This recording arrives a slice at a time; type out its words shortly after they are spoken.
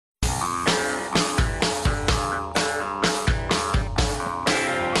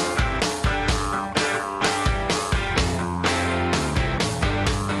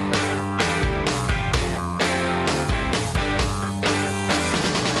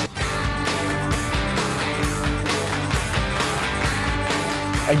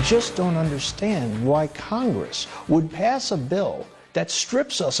I just don't understand why Congress would pass a bill that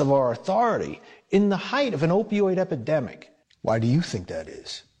strips us of our authority in the height of an opioid epidemic. Why do you think that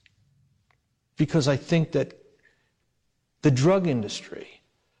is? Because I think that the drug industry,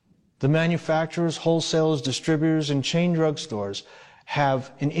 the manufacturers, wholesalers, distributors, and chain drugstores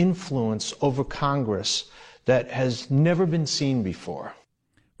have an influence over Congress that has never been seen before.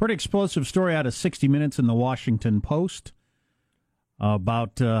 Pretty explosive story out of 60 Minutes in the Washington Post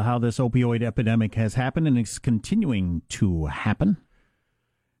about how this opioid epidemic has happened and is continuing to happen.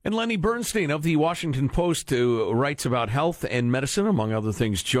 And Lenny Bernstein of the Washington Post, who writes about health and medicine, among other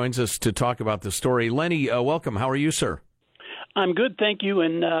things, joins us to talk about the story. Lenny, welcome. How are you, sir? I'm good, thank you,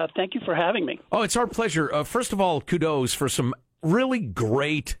 and thank you for having me. Oh, it's our pleasure. First of all, kudos for some really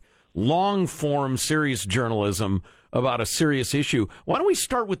great, long-form, serious journalism about a serious issue. Why don't we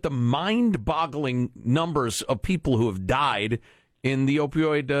start with the mind-boggling numbers of people who have died in the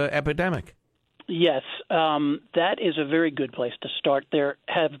opioid epidemic? Yes, that is a very good place to start. There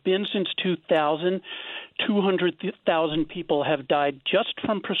have been since 2000, 200,000 people have died just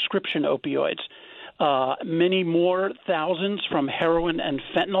from prescription opioids. Many more thousands from heroin and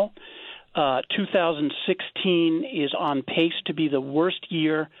fentanyl. 2016 is on pace to be the worst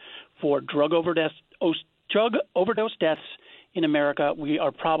year for drug overdose deaths in America. We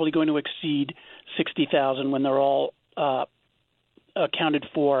are probably going to exceed 60,000 when they're all accounted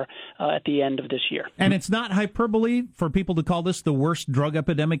for at the end of this year. And it's not hyperbole for people to call this the worst drug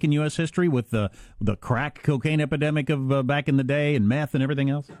epidemic in U.S. history, with the crack cocaine epidemic of back in the day and meth and everything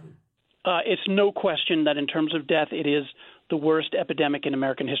else? It's no question that in terms of death, it is the worst epidemic in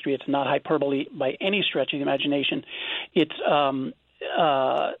American history. It's not hyperbole by any stretch of the imagination. It's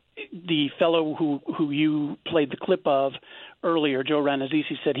the fellow who you played the clip of earlier, Joe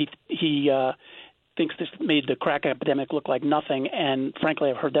Ranazisi, said he thinks this made the crack epidemic look like nothing, and frankly,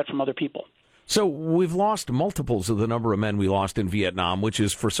 I've heard that from other people. So we've lost multiples of the number of men we lost in Vietnam, which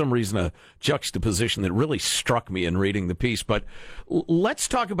is for some reason a juxtaposition that really struck me in reading the piece. But let's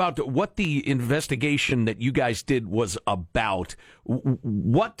talk about what the investigation that you guys did was about.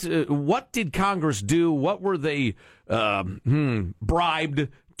 What did Congress do? What were they bribed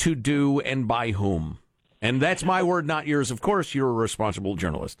to do, and by whom? And that's my word, not yours. Of course, you're a responsible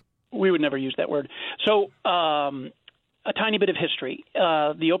journalist. We would never use that word. So a tiny bit of history.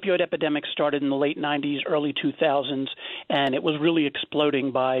 The opioid epidemic started in the late 90s, early 2000s, and it was really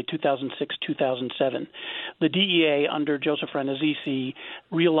exploding by 2006, 2007. The DEA under Joseph Ranazisi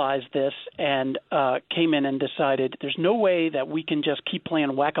realized this and came in and decided there's no way that we can just keep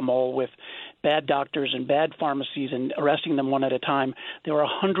playing whack-a-mole with bad doctors and bad pharmacies and arresting them one at a time. There are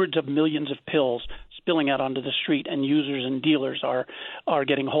hundreds of millions of pills spilling out onto the street, and users and dealers are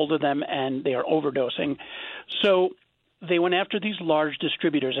getting hold of them, and they are overdosing. So they went after these large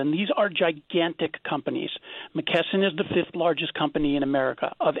distributors, and these are gigantic companies. McKesson is the fifth largest company in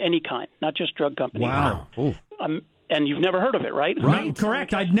America of any kind, not just drug companies. Wow. And you've never heard of it, right? Right,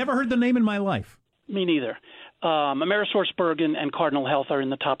 correct. I'd never heard the name in my life. Me neither. AmerisourceBergen and Cardinal Health are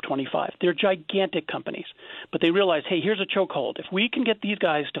in the top 25. They're gigantic companies, but they realize, hey, here's a chokehold. If we can get these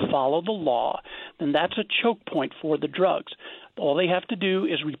guys to follow the law, then that's a choke point for the drugs. All they have to do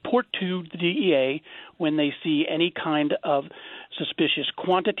is report to the DEA when they see any kind of suspicious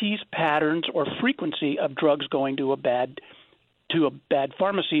quantities, patterns, or frequency of drugs going to a bad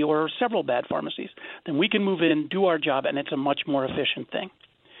pharmacy or several bad pharmacies. Then we can move in, do our job, and it's a much more efficient thing.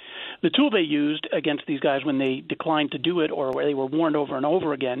 The tool they used against these guys when they declined to do it or where they were warned over and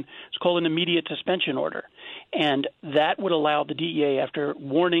over again is called an immediate suspension order. And that would allow the DEA, after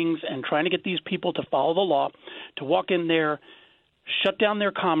warnings and trying to get these people to follow the law, to walk in there, shut down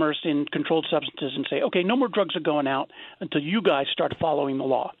their commerce in controlled substances and say, okay, no more drugs are going out until you guys start following the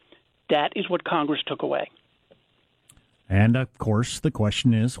law. That is what Congress took away. And, of course, the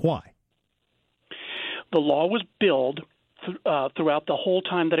question is why? The law was billed throughout the whole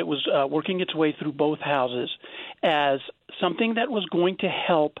time that it was working its way through both houses as something that was going to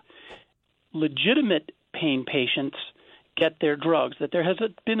help legitimate pain patients get their drugs, that there has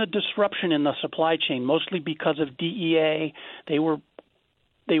been a disruption in the supply chain, mostly because of DEA. They were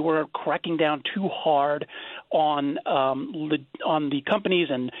cracking down too hard on the companies,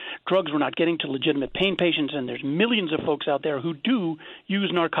 and drugs were not getting to legitimate pain patients, and there's millions of folks out there who do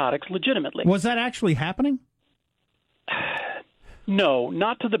use narcotics legitimately. Was that actually happening? No,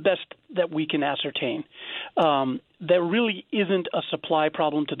 not to the best that we can ascertain. There really isn't a supply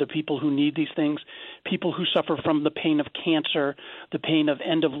problem to the people who need these things. People who suffer from the pain of cancer, the pain of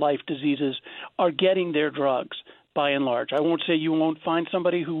end-of-life diseases, are getting their drugs. by and large. I won't say you won't find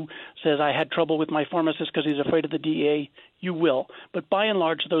somebody who says, I had trouble with my pharmacist because he's afraid of the DEA. You will. But by and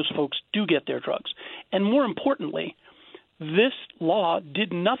large, those folks do get their drugs. And more importantly, this law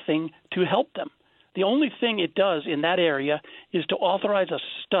did nothing to help them. The only thing it does in that area is to authorize a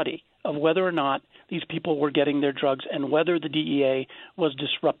study of whether or not these people were getting their drugs and whether the DEA was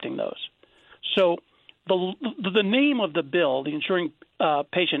disrupting those. So the name of the bill, the Ensuring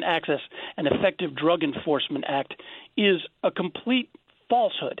Patient Access and Effective Drug Enforcement Act, is a complete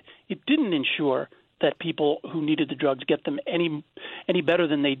falsehood. It didn't ensure that people who needed the drugs get them any better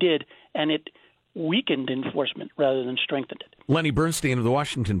than they did, and it weakened enforcement rather than strengthened it. Lenny Bernstein of the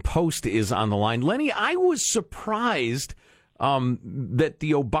Washington Post is on the line. Lenny, I was surprised that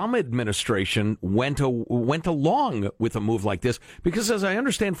the Obama administration went along with a move like this, because as I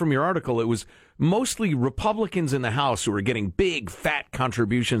understand from your article, it was mostly Republicans in the House who were getting big, fat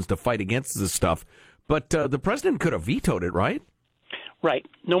contributions to fight against this stuff. But the president could have vetoed it, right? Right.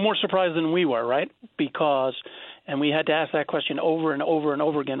 No more surprise than we were, right? Because, and we had to ask that question over and over and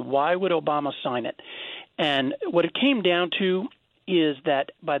over again, why would Obama sign it? And what it came down to is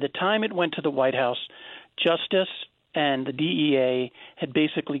that by the time it went to the White House, Justice and the DEA had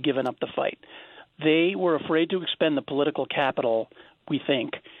basically given up the fight. They were afraid to expend the political capital, we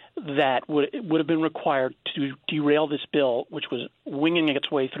think, that would have been required to derail this bill, which was winging its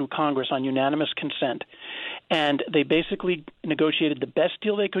way through Congress on unanimous consent. And they basically negotiated the best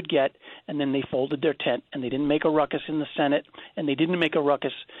deal they could get, and then they folded their tent, and they didn't make a ruckus in the Senate, and they didn't make a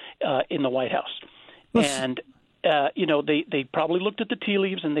ruckus in the White House. They probably looked at the tea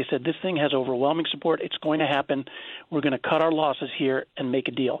leaves and they said, this thing has overwhelming support. It's going to happen. We're going to cut our losses here and make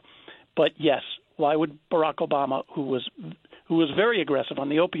a deal. But yes, why would Barack Obama, who was very aggressive on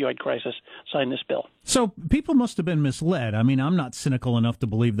the opioid crisis, sign this bill? So people must have been misled. I mean, I'm not cynical enough to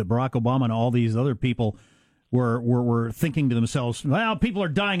believe that Barack Obama and all these other people were thinking to themselves, well, people are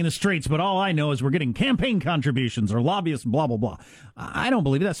dying in the streets, but all I know is we're getting campaign contributions or lobbyists, blah, blah, blah. I don't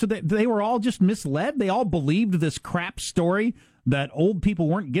believe that. So they were all just misled? They all believed this crap story that old people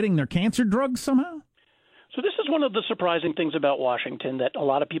weren't getting their cancer drugs somehow? So this is one of the surprising things about Washington that a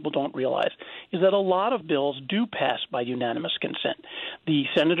lot of people don't realize, is that a lot of bills do pass by unanimous consent. The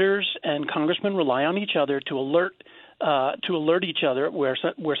senators and congressmen rely on each other to alert each other where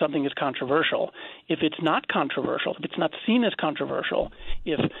something is controversial. If it's not controversial, if it's not seen as controversial,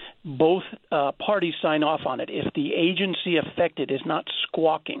 if both parties sign off on it, if the agency affected is not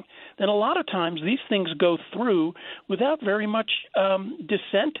squawking, then a lot of times these things go through without very much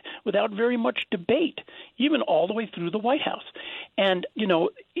dissent, without very much debate, even all the way through the White House. And,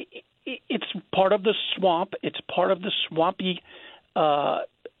 it's part of the swamp. It's part of the swampy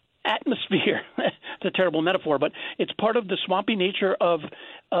atmosphere. It's a terrible metaphor, but it's part of the swampy nature of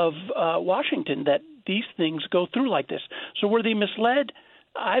Washington that these things go through like this. So were they misled?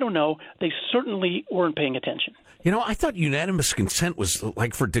 I don't know. They certainly weren't paying attention. I thought unanimous consent was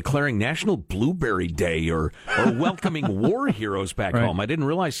like for declaring National Blueberry Day or welcoming war heroes back home. I didn't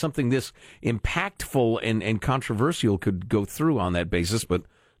realize something this impactful and controversial could go through on that basis, but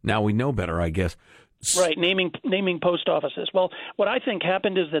now we know better, I guess. Right, naming post offices. Well, what I think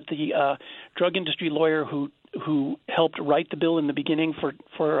happened is that the drug industry lawyer who helped write the bill in the beginning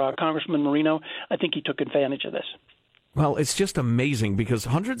for Congressman Marino, I think he took advantage of this. Well, it's just amazing because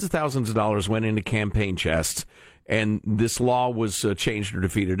hundreds of thousands of dollars went into campaign chests, and this law was changed or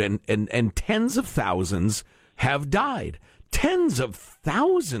defeated, and tens of thousands have died. Tens of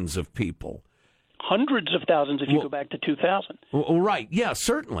thousands of people. Hundreds of thousands if you go back to 2000. Well, right. Yeah,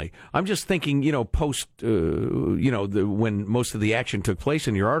 certainly. I'm just thinking, post, when most of the action took place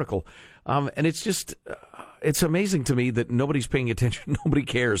in your article. And it's just, it's amazing to me that nobody's paying attention. Nobody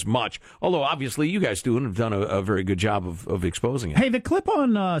cares much. Although, obviously, you guys do and have done a very good job of exposing it. Hey, the clip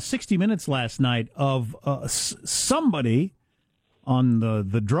on 60 Minutes last night of somebody on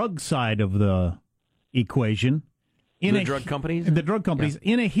the drug side of the equation. The drug companies? The drug companies,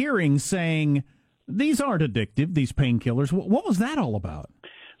 in a hearing saying, these aren't addictive, these painkillers. What was that all about?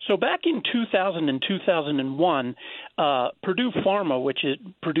 So back in 2000 and 2001, Purdue Pharma, which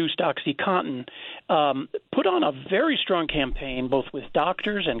produced OxyContin, put on a very strong campaign, both with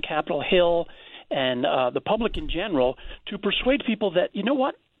doctors and Capitol Hill and the public in general, to persuade people that, you know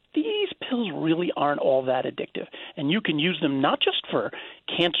what, these pills really aren't all that addictive, and you can use them not just for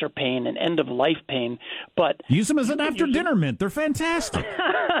cancer pain and end-of-life pain. But use them as an after-dinner mint. They're fantastic.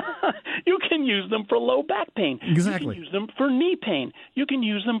 You can use them for low back pain. Exactly. You can use them for knee pain. You can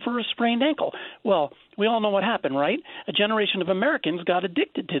use them for a sprained ankle. Well, we all know what happened, right? A generation of Americans got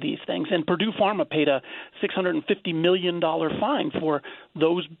addicted to these things, and Purdue Pharma paid a $650 million fine for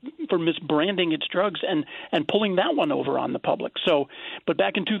misbranding its drugs and pulling that one over on the public. So, but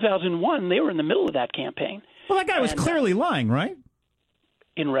back in 2001, they were in the middle of that campaign. Well, that guy was clearly lying, right?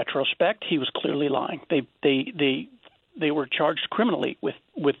 In retrospect, he was clearly lying. They were charged criminally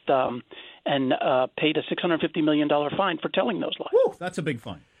and paid a $650 million fine for telling those lies. Woo, that's a big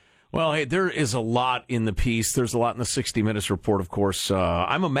fine. Well, hey, there is a lot in the piece. There's a lot in the 60 Minutes report, of course.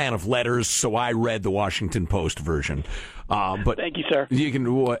 I'm a man of letters, so I read the Washington Post version. But thank you, sir. You can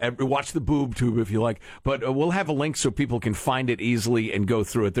watch the boob tube if you like. But we'll have a link so people can find it easily and go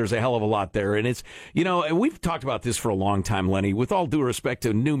through it. There's a hell of a lot there. And it's, and we've talked about this for a long time, Lenny, with all due respect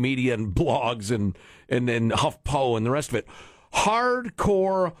to new media and blogs and HuffPo and the rest of it.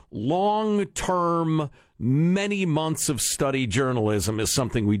 Hardcore, long-term, many months of study journalism is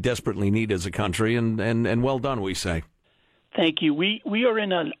something we desperately need as a country, and well done, we say. Thank you. We are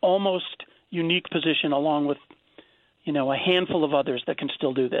in an almost unique position, along with a handful of others that can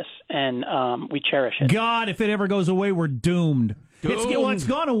still do this, and we cherish it. God, if it ever goes away, we're doomed. It's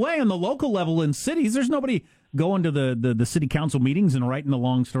gone away on the local level in cities. There's nobody going to the city council meetings and writing the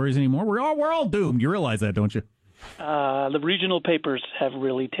long stories anymore. We're all doomed. You realize that, don't you? The regional papers have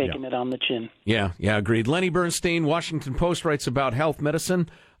really taken it on the chin. Yeah, agreed. Lenny Bernstein, Washington Post, writes about health, medicine,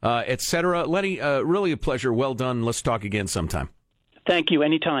 etc. Lenny, really a pleasure. Well done. Let's talk again sometime. Thank you.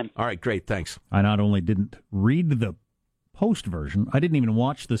 Anytime. All right, great. Thanks. I not only didn't read the Post version, I didn't even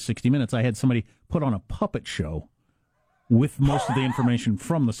watch the 60 Minutes. I had somebody put on a puppet show with most of the information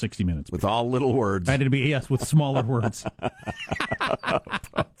from the 60 Minutes. With all little words. I had to be, yes, with smaller words.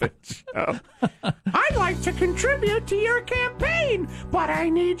 Puppet show. I'd like to contribute to your campaign, but I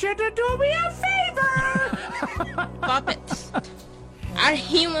need you to do me a favor. Puppets are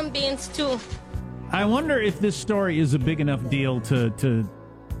human beings, too. I wonder if this story is a big enough deal to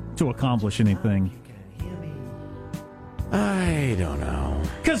accomplish anything. I don't know.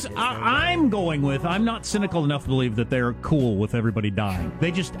 Because I'm not cynical enough to believe that they're cool with everybody dying.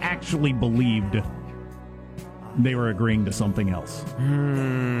 They just actually believed they were agreeing to something else.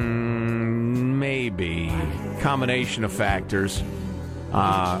 Maybe. Combination of factors.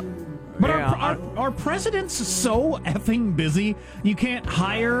 But are presidents so effing busy you can't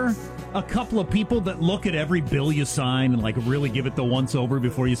hire a couple of people that look at every bill you sign and really give it the once over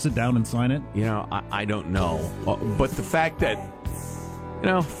before you sit down and sign it? I don't know. But the fact that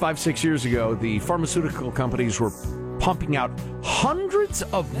 5-6 years ago the pharmaceutical companies were pumping out hundreds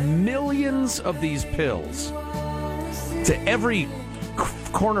of millions of these pills to every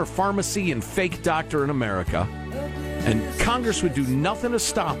corner pharmacy and fake doctor in America, and Congress would do nothing to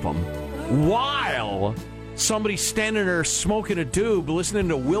stop them, while somebody standing there smoking a doob listening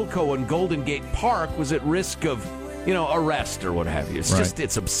to Wilco in Golden Gate Park was at risk of arrest or what have you. It's just,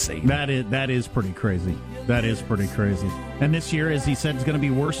 it's obscene. That is pretty crazy. That is pretty crazy. And this year, as he said, is going to be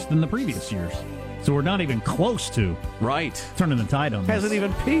worse than the previous years. So we're not even close to turning the tide on this. Hasn't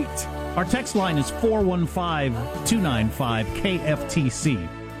even peaked. Our text line is 415-295-KFTC.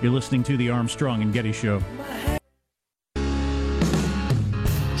 You're listening to the Armstrong and Getty Show.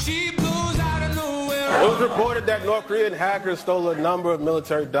 It was reported that North Korean hackers stole a number of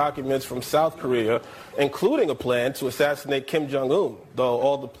military documents from South Korea, including a plan to assassinate Kim Jong-un, though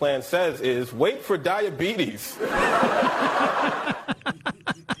all the plan says is, wait for diabetes.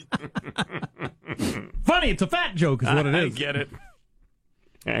 Funny, it's a fat joke is what it is.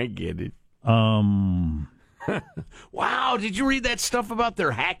 I get it. Wow, did you read that stuff about their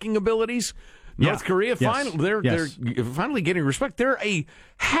hacking abilities? North Korea, they're finally getting respect. They're a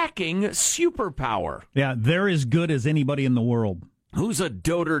hacking superpower. Yeah, they're as good as anybody in the world. Who's a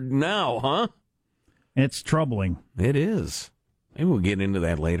dotard now, huh? It's troubling. It is. Maybe we'll get into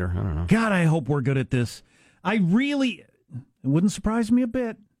that later. I don't know. God, I hope we're good at this. It wouldn't surprise me a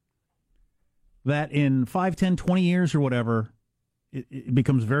bit that in 5, 10, 20 years or whatever, it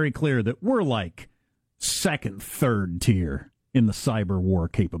becomes very clear that we're like second, third tier in the cyber war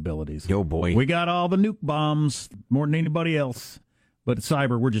capabilities. Oh, boy. We got all the nuke bombs more than anybody else. But at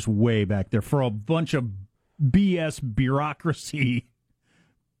cyber, we're just way back there for a bunch of BS bureaucracy,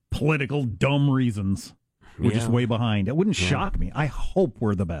 political dumb reasons. We're just way behind. It wouldn't shock me. I hope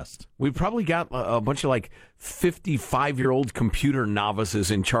we're the best. We've probably got a bunch of 55-year-old computer novices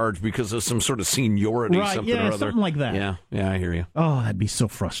in charge because of some sort of seniority, something or other. Something like that. Yeah, I hear you. Oh, that'd be so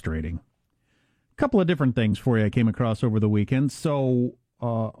frustrating. Couple of different things for you I came across over the weekend. So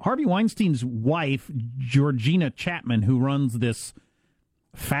Harvey Weinstein's wife, Georgina Chapman, who runs this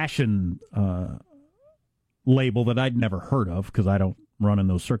fashion label that I'd never heard of because I don't run in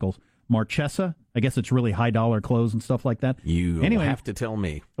those circles. Marchesa, I guess it's really high-dollar clothes and stuff like that. Anyway, have to tell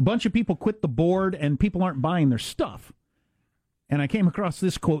me. A bunch of people quit the board, and people aren't buying their stuff. And I came across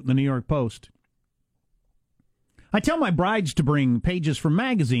this quote in the New York Post. I tell my brides to bring pages from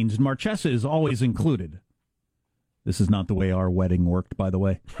magazines, and Marchesa is always included. This is not the way our wedding worked, by the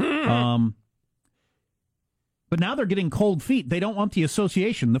way. But now they're getting cold feet. They don't want the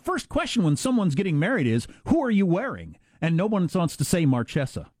association. The first question when someone's getting married is, who are you wearing? And no one wants to say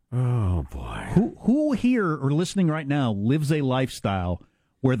Marchesa. Oh, boy. Who here or listening right now lives a lifestyle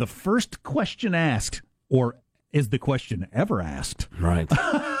where the first question asked, or is the question ever asked? Right.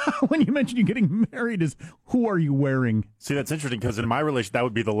 When you mention you getting married is, who are you wearing? See, that's interesting because in my relation, that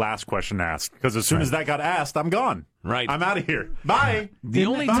would be the last question asked. Because as soon as that got asked, I'm gone. Right. I'm out of here. Bye. The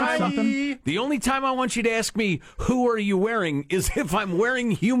only time I want you to ask me, who are you wearing, is if I'm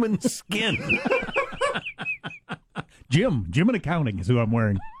wearing human skin. Jim in accounting is who I'm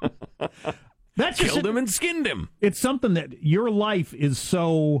wearing. That's Killed him and skinned him. It's something that your life is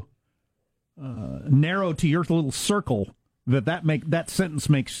so narrow to your little circle that sentence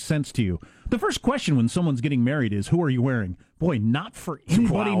makes sense to you. The first question when someone's getting married is, who are you wearing? Boy, not for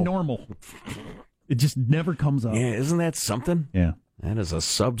anybody normal. It just never comes up. Yeah, isn't that something? Yeah. That is a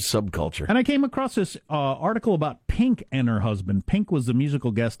subculture. And I came across this article about Pink and her husband. Pink was the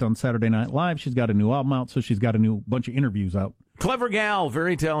musical guest on Saturday Night Live. She's got a new album out, so she's got a new bunch of interviews out. Clever gal,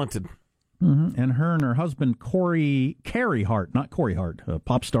 very talented. Mm-hmm. And her and her husband, Carey Hart, not Corey Hart, a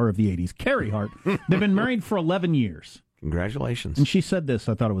pop star of the 80s, Carey Hart, they've been married for 11 years. Congratulations. And she said this,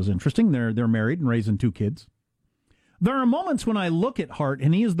 I thought it was interesting. They're married and raising 2 kids. There are moments when I look at Hart,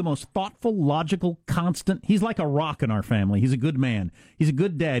 and he is the most thoughtful, logical, constant. He's like a rock in our family. He's a good man. He's a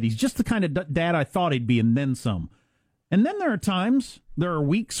good dad. He's just the kind of dad I thought he'd be, and then some. And then there are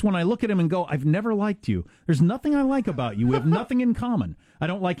weeks when I look at him and go, I've never liked you. There's nothing I like about you. We have nothing in common. I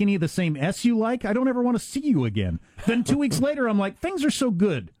don't like any of the same S you like. I don't ever want to see you again. Then 2 weeks later, I'm like, things are so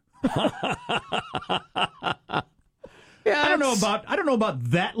good. Yeah, I don't know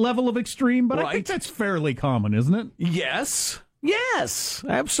about that level of extreme, but right. I think that's fairly common, isn't it? Yes,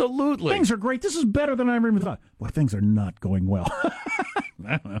 absolutely. Things are great. This is better than I ever thought. Boy, things are not going well.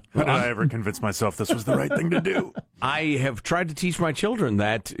 How did I ever convince myself this was the right thing to do? I have tried to teach my children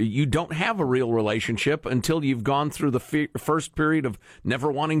that you don't have a real relationship until you've gone through the first period of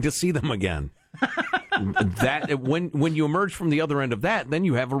never wanting to see them again. That when you emerge from the other end of that, then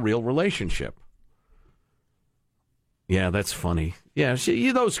you have a real relationship. Yeah, that's funny. Yeah,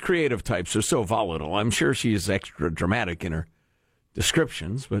 those creative types are so volatile. I'm sure she's extra dramatic in her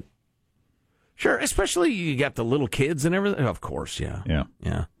descriptions, but sure, especially you got the little kids and everything. Of course, yeah.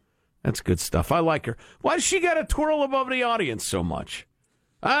 That's good stuff. I like her. Why does she got to twirl above the audience so much?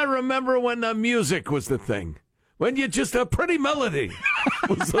 I remember when the music was the thing. When you just a pretty melody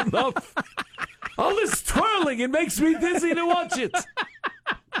was enough. All this twirling, it makes me dizzy to watch it.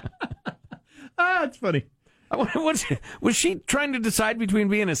 It's funny. Was she trying to decide between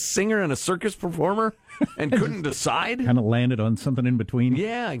being a singer and a circus performer and couldn't decide? Kind of landed on something in between.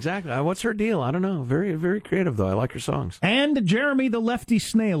 Yeah, exactly. What's her deal? I don't know. Very, very creative, though. I like her songs. And Jeremy the Lefty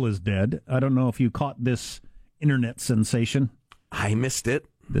Snail is dead. I don't know if you caught this internet sensation. I missed it.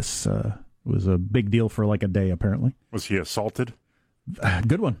 This was a big deal for like a day, apparently. Was he assaulted?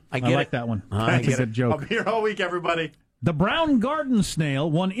 Good one. I like that one. I get a joke. I'll be here all week, everybody. The brown garden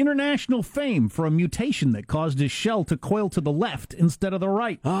snail won international fame for a mutation that caused his shell to coil to the left instead of the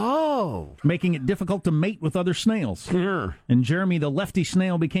right. Oh. Making it difficult to mate with other snails. Sure. And Jeremy the Lefty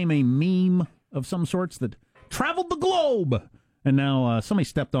Snail became a meme of some sorts that traveled the globe. And now somebody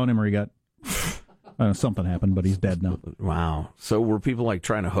stepped on him or he got... something happened, but he's dead now. Wow. So were people like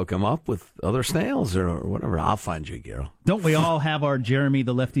trying to hook him up with other snails or whatever? I'll find you, Gero. Don't we all have our Jeremy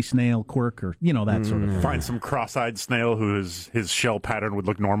the Lefty Snail quirk or, that sort of thing? Find some cross-eyed snail whose his shell pattern would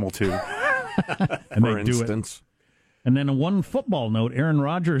look normal to. And for instance. And then one football note, Aaron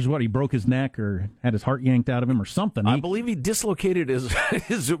Rodgers, he broke his neck or had his heart yanked out of him or something. I believe he dislocated his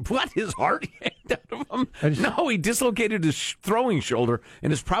heart yanked out of him? No, he dislocated his throwing shoulder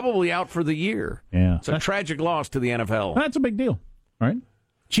and is probably out for the year. Yeah. It's a tragic loss to the NFL. That's a big deal, right?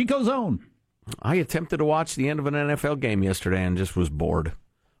 Chico's own. I attempted to watch the end of an NFL game yesterday and just was bored.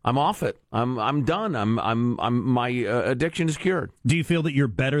 I'm off it. I'm done. My addiction is cured. Do you feel that you're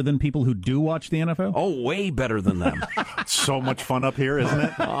better than people who do watch the NFL? Oh, way better than them. So much fun up here, isn't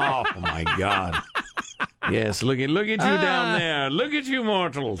it? Oh my God. Yes, look at you down there. Look at you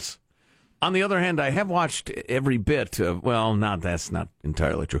mortals. On the other hand, I have watched every bit of, that's not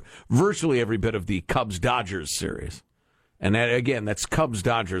entirely true, virtually every bit of the Cubs-Dodgers series. And that, again, that's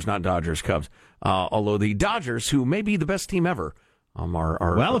Cubs-Dodgers, not Dodgers-Cubs. Although the Dodgers, who may be the best team ever, are...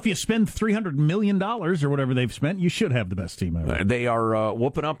 Well, if you spend $300 million or whatever they've spent, you should have the best team ever. They are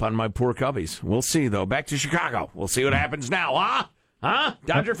whooping up on my poor Cubbies. We'll see, though. Back to Chicago. We'll see what happens now, huh? Huh?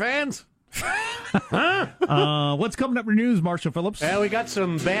 Dodger fans? What's coming up in the news, Marshall Phillips? Well, we got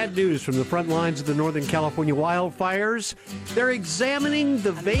some bad news from the front lines of the Northern California wildfires. They're examining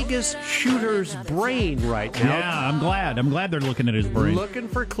the Vegas shooter's brain right now. Yeah, I'm glad. I'm glad they're looking at his brain. Looking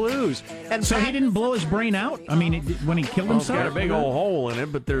for clues. And so he didn't blow his brain out? I mean, when he killed himself? Got a big old hole in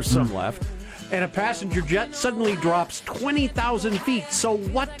it, but there's some left. And a passenger jet suddenly drops 20,000 feet. So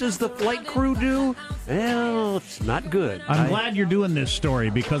what does the flight crew do? Well, it's not good. I'm glad you're doing this story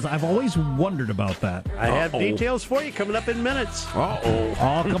because I've always wondered about that. I have details for you coming up in minutes. Uh-oh.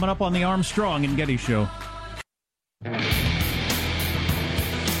 All coming up on the Armstrong and Getty Show.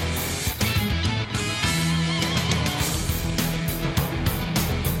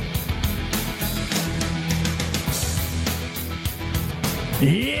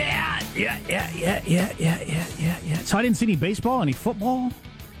 Yeah. So I didn't see any baseball, any football.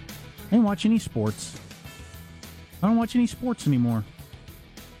 I didn't watch any sports. I don't watch any sports anymore.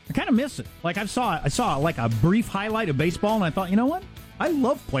 I kind of miss it. Like I saw like a brief highlight of baseball, and I thought, you know what? I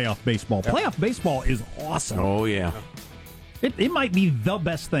love playoff baseball. Yep. Playoff baseball is awesome. Oh yeah, it might be the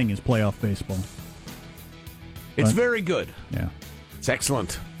best thing is playoff baseball. It's very good. Yeah, it's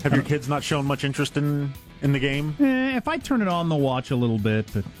excellent. Have your kids not shown much interest in the game? If I turn it on, they'll watch a little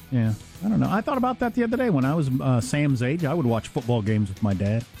bit. But yeah, I don't know. I thought about that the other day when I was Sam's age. I would watch football games with my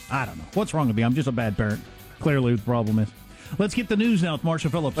dad. I don't know. What's wrong with me? I'm just a bad parent. Clearly, the problem is. Let's get the news now with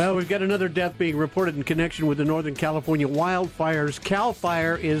Marshall Phillips. Well, we've got another death being reported in connection with the Northern California wildfires. CAL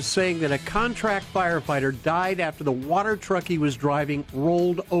FIRE is saying that a contract firefighter died after the water truck he was driving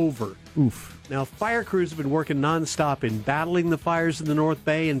rolled over. Oof. Now, fire crews have been working nonstop in battling the fires in the North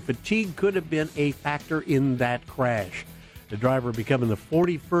Bay, and fatigue could have been a factor in that crash. The driver becoming the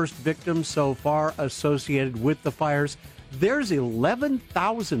 41st victim so far associated with the fires. There's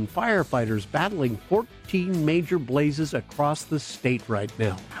 11,000 firefighters battling 14 major blazes across the state right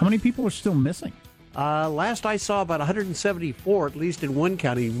now. How many people are still missing? Last I saw, about 174, at least in one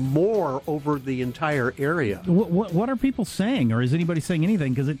county, more over the entire area. What are people saying, or is anybody saying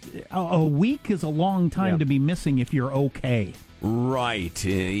anything? Because a week is a long time to be missing if you're okay. Right,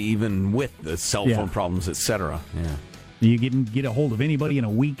 even with the cell phone problems, etc. Yeah, you get a hold of anybody in a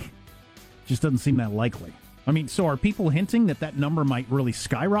week. Just doesn't seem that likely. I mean, so are people hinting that number might really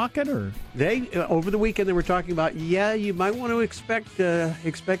skyrocket, or they over the weekend they were talking about? Yeah, you might want to expect the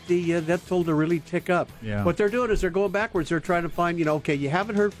death toll to really tick up. Yeah. What they're doing is they're going backwards. They're trying to find, okay, you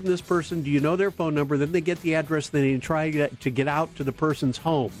haven't heard from this person. Do you know their phone number? Then they get the address. Then they try to get out to the person's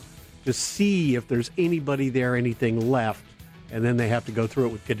home to see if there's anybody there, anything left, and then they have to go through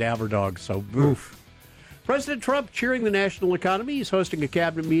it with cadaver dogs. So, oof. President Trump cheering the national economy. He's hosting a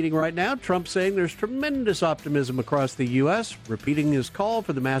cabinet meeting right now. Trump saying there's tremendous optimism across the U.S., repeating his call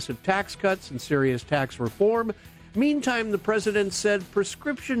for the massive tax cuts and serious tax reform. Meantime, the president said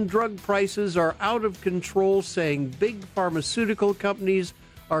prescription drug prices are out of control, saying big pharmaceutical companies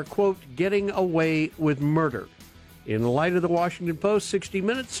are, quote, getting away with murder. In light of the Washington Post 60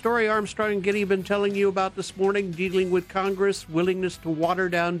 Minutes story Armstrong and Getty have been telling you about this morning, dealing with Congress' willingness to water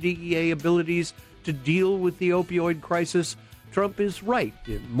down DEA abilities to deal with the opioid crisis, Trump is right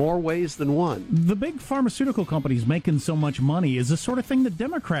in more ways than one. The big pharmaceutical companies making so much money is the sort of thing that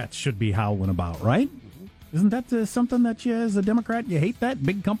Democrats should be howling about, right? Mm-hmm. Isn't that something that you, as a Democrat, you hate that?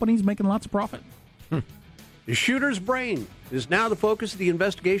 Big companies making lots of profit? The shooter's brain is now the focus of the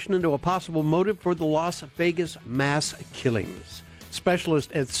investigation into a possible motive for the Las Vegas mass killings.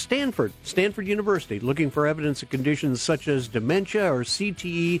 Specialists at Stanford University, looking for evidence of conditions such as dementia or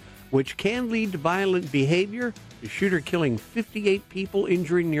CTE, which can lead to violent behavior. The shooter killing 58 people,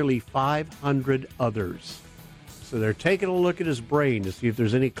 injuring nearly 500 others. So they're taking a look at his brain to see if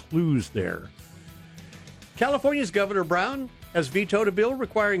there's any clues there. California's Governor Brown has vetoed a bill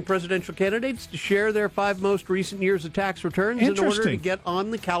requiring presidential candidates to share their 5 most recent years of tax returns in order to get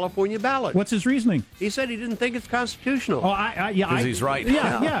on the California ballot. What's his reasoning? He said he didn't think it's constitutional. Oh, because he's right.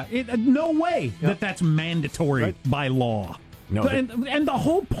 Yeah. No way that's mandatory by law. No, and the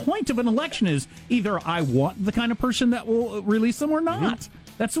whole point of an election is either I want the kind of person that will release them or not.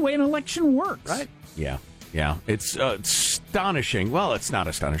 Mm-hmm. That's the way an election works. Right? Yeah. It's astonishing. Well, it's not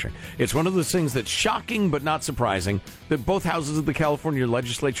astonishing. It's one of those things that's shocking but not surprising that both houses of the California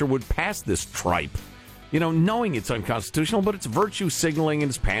legislature would pass this tripe. knowing it's unconstitutional, but it's virtue signaling and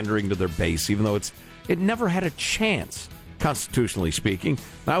it's pandering to their base, even though it never had a chance, constitutionally speaking.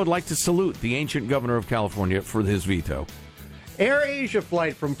 And I would like to salute the ancient governor of California for his veto. Air Asia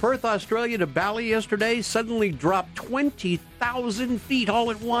flight from Perth, Australia to Bali yesterday suddenly dropped 20,000 feet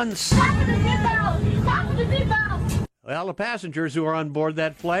all at once. Well, the passengers who are on board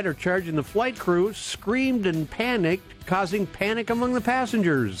that flight are charging the flight crew, screamed and panicked, causing panic among the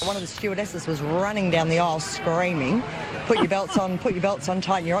passengers. One of the stewardesses was running down the aisle screaming, put your belts on,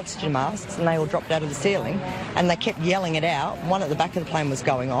 tighten your oxygen masks, and they all dropped out of the ceiling. And they kept yelling it out. One at the back of the plane was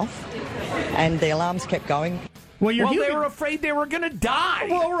going off, and the alarms kept going. Well, they were afraid they were going to die.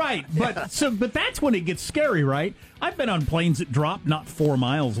 Well, right, but that's when it gets scary, right? I've been on planes that drop not 4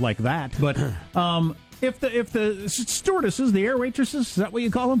 miles like that, but if the stewardesses, the air waitresses, is that what you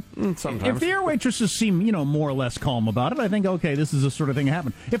call them? Sometimes. If the air waitresses seem more or less calm about it, I think okay, this is the sort of thing that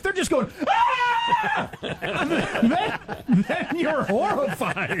happened. If they're just going, then you're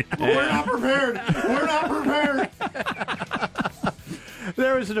horrified. We're not prepared. We're not prepared.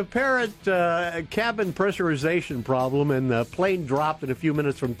 There was an apparent cabin pressurization problem, and the plane dropped in a few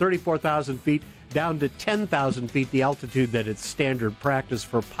minutes from 34,000 feet down to 10,000 feet, the altitude that it's standard practice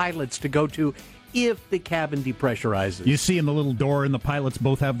for pilots to go to if the cabin depressurizes. You see in the little door, and the pilots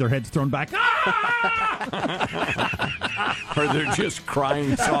both have their heads thrown back. Or they're just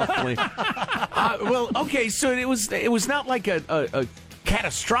crying softly. Okay, so it was not like a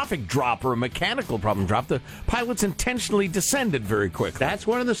catastrophic drop or a mechanical problem drop. The pilots intentionally descended very quickly. That's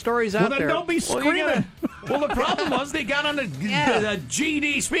one of the stories out then there. Don't be screaming. Well, the problem was they got on the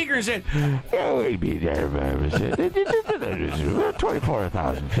GD speaker and said, "We'd be there,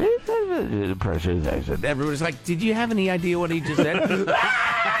 24,000 feet. The pressure." Everybody's like, "Did you have any idea what he just said?"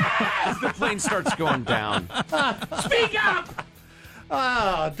 As the plane starts going down. Speak up!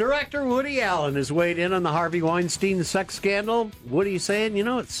 Director Woody Allen has weighed in on the Harvey Weinstein sex scandal. Woody's saying,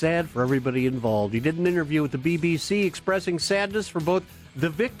 it's sad for everybody involved. He did an interview with the BBC expressing sadness for both the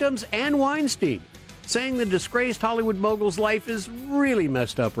victims and Weinstein, saying the disgraced Hollywood mogul's life is really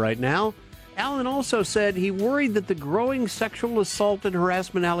messed up right now. Allen also said he worried that the growing sexual assault and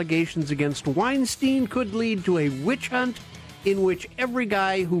harassment allegations against Weinstein could lead to a witch hunt in which every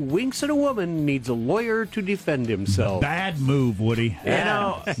guy who winks at a woman needs a lawyer to defend himself. Bad move, Woody. Hey,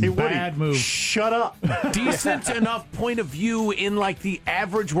 bad move. Shut up. Decent enough point of view in like the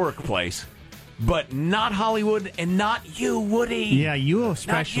average workplace, but not Hollywood and not you, Woody. Yeah, you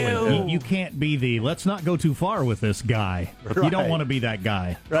especially. You can't be let's not go too far with this guy. Right. You don't want to be that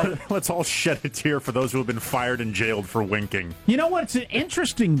guy. Right. Let's all shed a tear for those who have been fired and jailed for winking. You know what's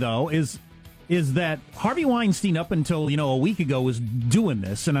interesting, though, is that Harvey Weinstein, up until a week ago, was doing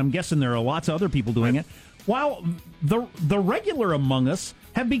this, and I'm guessing there are lots of other people doing it, while the regular among us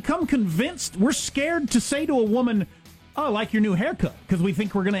have become convinced. We're scared to say to a woman, "Oh, I like your new haircut," because we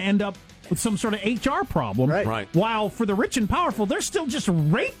think we're going to end up with some sort of HR problem. Right. While for the rich and powerful, they're still just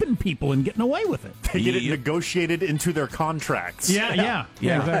raping people and getting away with it. They get it negotiated into their contracts. Yeah,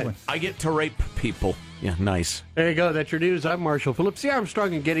 exactly. I get to rape people. Yeah, nice. There you go. That's your news. I'm Marshall Phillips, the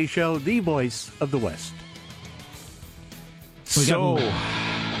Armstrong and Getty Show, the voice of the West.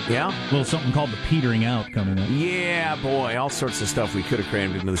 Yeah? A little something called the petering out coming up. Yeah, boy, all sorts of stuff we could have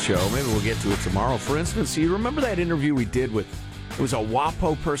crammed into the show. Maybe we'll get to it tomorrow. For instance, you remember that interview we did with, it was a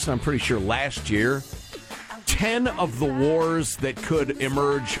WAPO person, I'm pretty sure, last year? 10 of the wars that could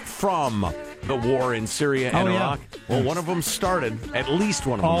emerge from the war in Syria and Iraq. Well, one of them started. At least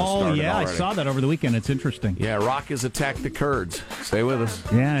one of them started. Oh, yeah, already. I saw that over the weekend. It's interesting. Yeah, Iraq has attacked the Kurds. Stay with us.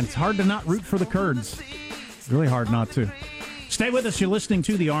 Yeah, it's hard to not root for the Kurds. It's really hard not to. Stay with us. You're listening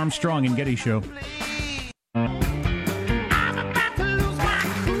to the Armstrong and Getty Show. My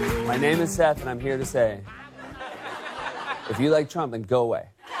name is Seth, and I'm here to say, if you like Trump, then go away.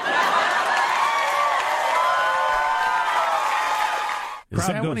 Is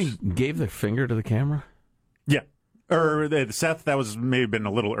that when he gave the finger to the camera? Yeah. Or Seth, that was maybe been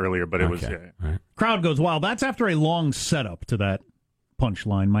a little earlier, but it was. Right. Crowd goes wild. That's after a long setup to that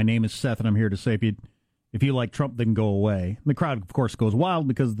punchline. My name is Seth, and I'm here to say, if you like Trump, then go away. And the crowd, of course, goes wild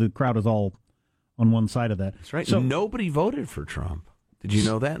because the crowd is all on one side of that. That's right. So nobody voted for Trump. Did you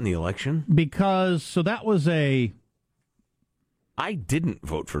know that in the election? That was I didn't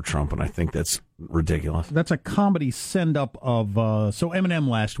vote for Trump, and I think that's ridiculous. That's a comedy send-up of... So Eminem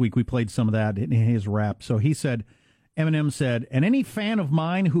last week, we played some of that in his rap. So Eminem said, and any fan of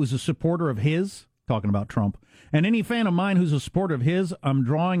mine who's a supporter of his, talking about Trump, and any fan of mine who's a supporter of his, I'm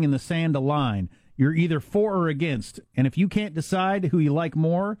drawing in the sand a line. You're either for or against. And if you can't decide who you like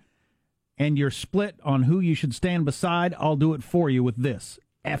more, and you're split on who you should stand beside, I'll do it for you with this.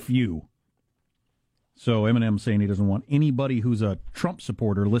 F you. So Eminem's saying he doesn't want anybody who's a Trump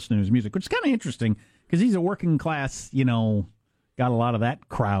supporter listening to his music, which is kind of interesting because he's a working class, got a lot of that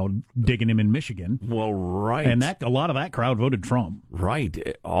crowd digging him in Michigan. Well, right. And a lot of that crowd voted Trump.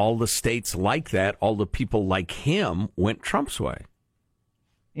 Right. All the states like that, all the people like him went Trump's way.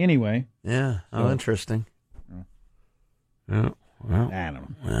 Anyway. Yeah. Oh, interesting. Well, I don't know.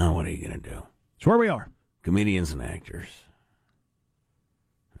 Well, what are you going to do? It's where we are. Comedians and actors.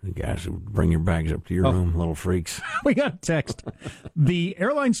 The guys who bring your bags up to your room, little freaks. We got a text. The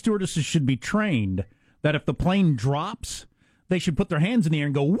airline stewardesses should be trained that if the plane drops, they should put their hands in the air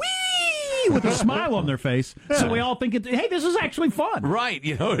and go, wee, with a smile on their face. So we all think, hey, this is actually fun. Right.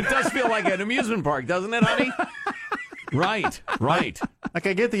 It does feel like an amusement park, doesn't it, honey? Right. Like,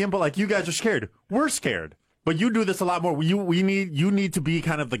 I get the input, like, you guys are scared. We're scared. But you do this a lot more. You need to be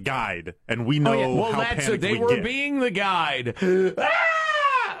kind of the guide, and we know Well, how that's panicked they we were get. being the guide.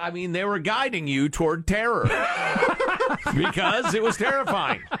 I mean, they were guiding you toward terror because it was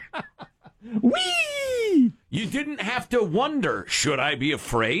terrifying. Whee! You didn't have to wonder, should I be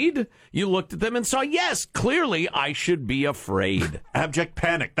afraid? You looked at them and saw, yes, clearly I should be afraid. Abject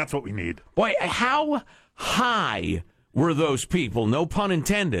panic. That's what we need. Boy, how high were those people, no pun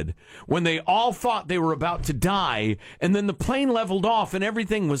intended, when they all thought they were about to die, and then the plane leveled off and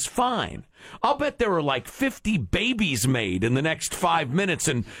everything was fine? I'll bet there were like 50 babies made in the next 5 minutes,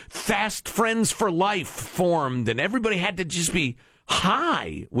 and fast friends for life formed, and everybody had to just be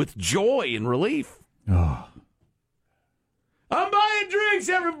high with joy and relief. Oh. I'm buying drinks,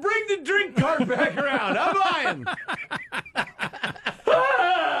 everyone. Bring the drink cart back around. I'm buying.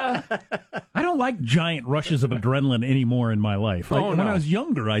 I don't like giant rushes of adrenaline anymore in my life. When I was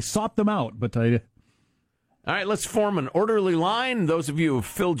younger, I sought them out, but I... All right, let's form an orderly line. Those of you who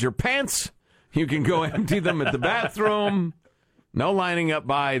filled your pants, you can go empty them at the bathroom. No lining up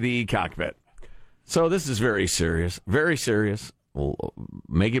by the cockpit. So this is very serious. Very serious. We'll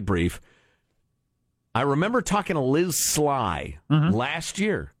make it brief. I remember talking to Liz Sly last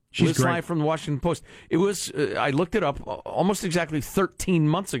year. Liz Sly from the Washington Post. It was, I looked it up almost exactly 13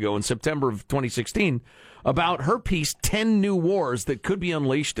 months ago in September of 2016 about her piece, 10 New Wars That Could Be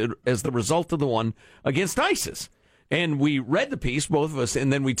Unleashed as the Result of the One Against ISIS. And we read the piece, both of us,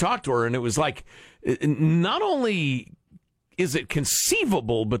 and then we talked to her, and it was like, not only is it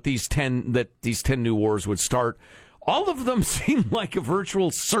conceivable, but these 10 new wars would start, all of them seemed like a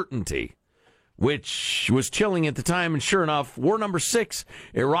virtual certainty, which was chilling at the time. And sure enough, war number 6,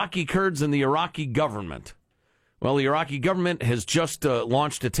 Iraqi Kurds and the Iraqi government. Well, the Iraqi government has just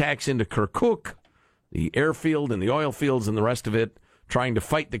launched attacks into Kirkuk, the airfield and the oil fields and the rest of it, trying to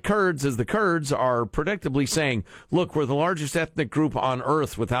fight the Kurds, as the Kurds are predictably saying, look, we're the largest ethnic group on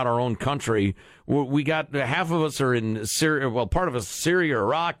earth without our own country. We got half of us are in Syria, well, part of us Syria,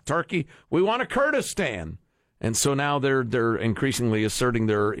 Iraq, Turkey. We want a Kurdistan. And so now they're increasingly asserting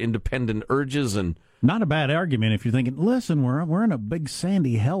their independent urges. And not a bad argument if you're thinking, listen, we're in a big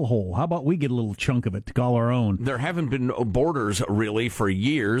sandy hellhole. How about we get a little chunk of it to call our own? There haven't been borders really for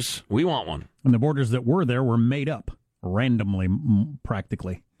years. We want one. And the borders that were there were made up randomly,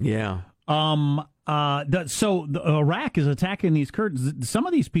 practically. Yeah. So Iraq is attacking these Kurds. Some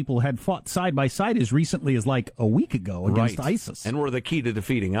of these people had fought side by side as recently as like a week ago against ISIS. And were the key to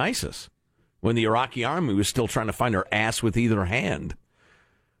defeating ISIS when the Iraqi army was still trying to find her ass with either hand.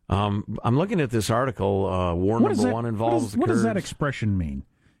 I'm looking at this article. War number 1 involves the Kurds. What does that expression mean?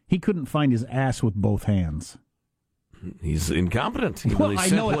 He couldn't find his ass with both hands. He's incompetent. Well, I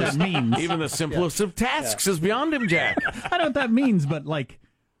know what that means. Even the simplest of tasks is beyond him, Jack. I know what that means, but like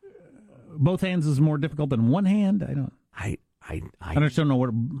both hands is more difficult than one hand. I just don't know what.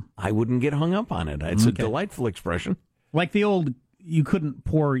 I wouldn't get hung up on it. It's a delightful expression. Like the old, you couldn't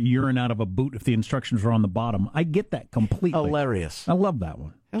pour urine out of a boot if the instructions were on the bottom. I get that completely. Hilarious. I love that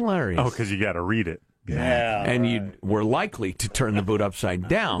one. Hilarious. Oh, because you got to read it. Yeah. And you were likely to turn the boot upside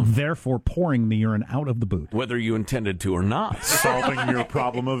down. Therefore, pouring the urine out of the boot. Whether you intended to or not. Solving your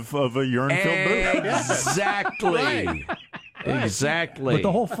problem of a urine-filled boot. Exactly. Exactly. But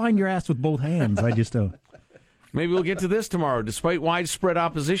the whole find your ass with both hands, I just don't. Maybe we'll get to this tomorrow. Despite widespread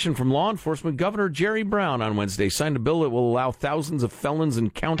opposition from law enforcement, Governor Jerry Brown on Wednesday signed a bill that will allow thousands of felons in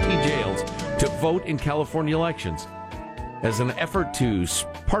county jails to vote in California elections as an effort to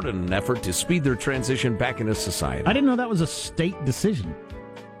speed their transition back into society. I didn't know that was a state decision.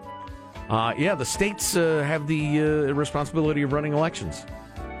 Yeah, the states have the responsibility of running elections.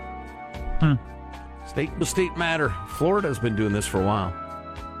 State matter. Florida's been doing this for a while.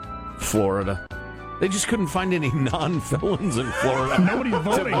 Florida. They just couldn't find any non-felons in Florida. Nobody's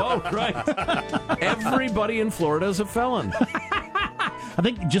voting. Oh, right. Everybody in Florida is a felon. I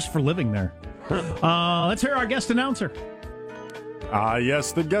think just for living there. Let's hear our guest announcer.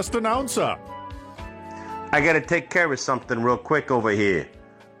 Yes, the guest announcer. I gotta take care of something real quick over here.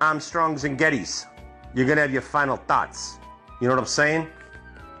 Armstrongs and Gettys. You're gonna have your final thoughts. You know what I'm saying?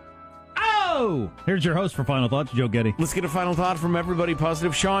 Oh! Here's your host for Final Thoughts, Joe Getty. Let's get a final thought from everybody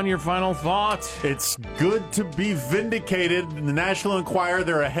positive. Sean, your final thought. It's good to be vindicated. In the National Enquirer,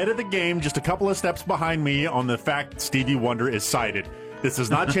 they're ahead of the game, just a couple of steps behind me on the fact that Stevie Wonder is cited. This does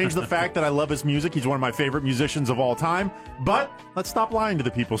not change the fact that I love his music. He's one of my favorite musicians of all time. But let's stop lying to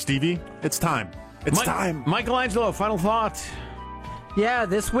the people, Stevie. It's time. It's time. Michelangelo, final thought. Yeah,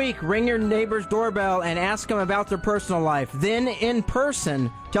 this week, ring your neighbor's doorbell and ask them about their personal life. Then, in person,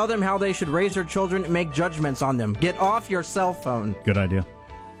 tell them how they should raise their children and make judgments on them. Get off your cell phone. Good idea.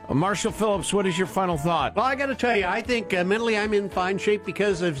 Marshall Phillips, what is your final thought? Well, I got to tell you, I think mentally I'm in fine shape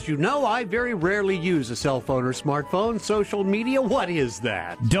because, as you know, I very rarely use a cell phone or smartphone. Social media, what is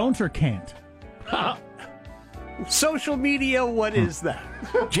that? Don't or can't? Social media, what is that?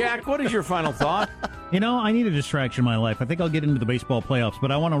 Jack, what is your final thought? You know, I need a distraction in my life. I think I'll get into the baseball playoffs,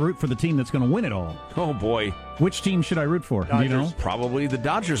 but I want to root for the team that's going to win it all. Oh, boy. Which team should I root for? Dodgers. Do you know? Probably the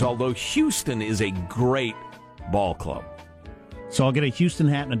Dodgers, although Houston is a great ball club. So I'll get a Houston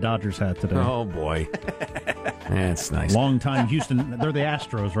hat and a Dodgers hat today. Oh, boy. That's nice. Long-time Houston. They're the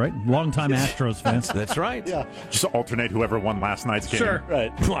Astros, right? Long-time Astros fans. That's right. Yeah. Just alternate whoever won last night's game. Sure.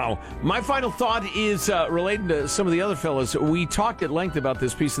 Right. Wow. My final thought is related to some of the other fellas. We talked at length about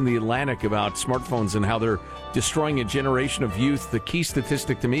this piece in The Atlantic about smartphones and how they're destroying a generation of youth. The key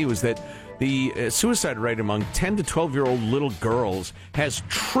statistic to me was that the suicide rate among 10 to 12-year-old little girls has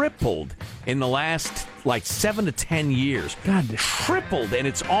tripled in the last, 7 to 10 years. God. Tripled, and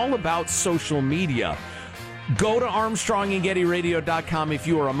it's all about social media. Go to ArmstrongandGettyRadio.com if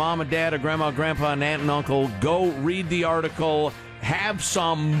you are a mom, a dad, a grandma, a grandpa, an aunt, and uncle. Go read the article. Have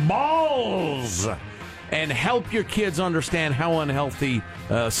some balls. And help your kids understand how unhealthy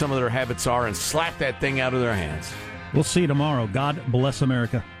some of their habits are and slap that thing out of their hands. We'll see you tomorrow. God bless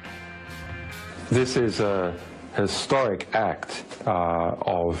America. This is a historic act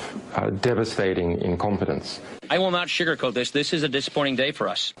of devastating incompetence. I will not sugarcoat this. This is a disappointing day for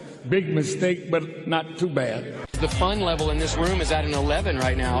us. Big mistake, but not too bad. The fun level in this room is at an 11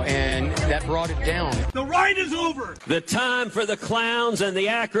 right now, and that brought it down. The ride is over. The time for the clowns and the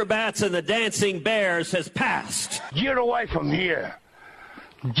acrobats and the dancing bears has passed. Get away from here.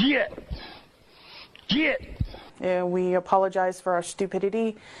 Get. We apologize for our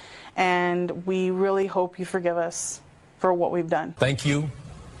stupidity, and we really hope you forgive us for what we've done. Thank you,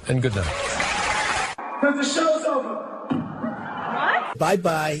 and good night. Because the show's over. What?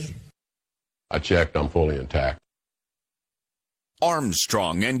 Bye-bye. I checked. I'm fully intact.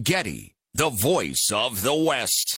 Armstrong and Getty, the voice of the West.